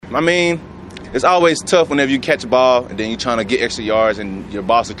I mean, it's always tough whenever you catch a ball and then you're trying to get extra yards and your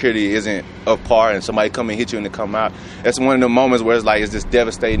ball security isn't up par and somebody come and hit you and they come out. That's one of the moments where it's just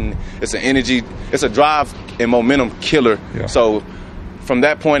devastating. It's an energy, it's a drive and momentum killer. Yeah. So from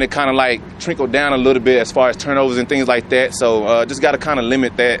that point, it kind of like trickled down a little bit as far as turnovers and things like that. So just got to kind of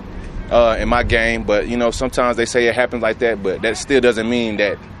limit that in my game. But, you know, sometimes they say it happens like that, but that still doesn't mean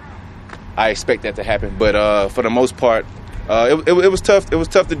that I expect that to happen. But for the most part, it was tough. It was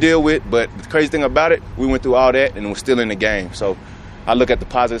tough to deal with, but the crazy thing about it, we went through all that and we're still in the game. So I look at the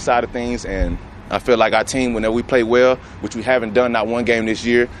positive side of things, and I feel like our team, whenever we play well, which we haven't done not one game this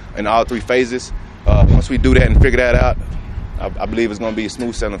year in all three phases, once we do that and figure that out, I believe it's going to be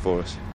smooth sailing for us.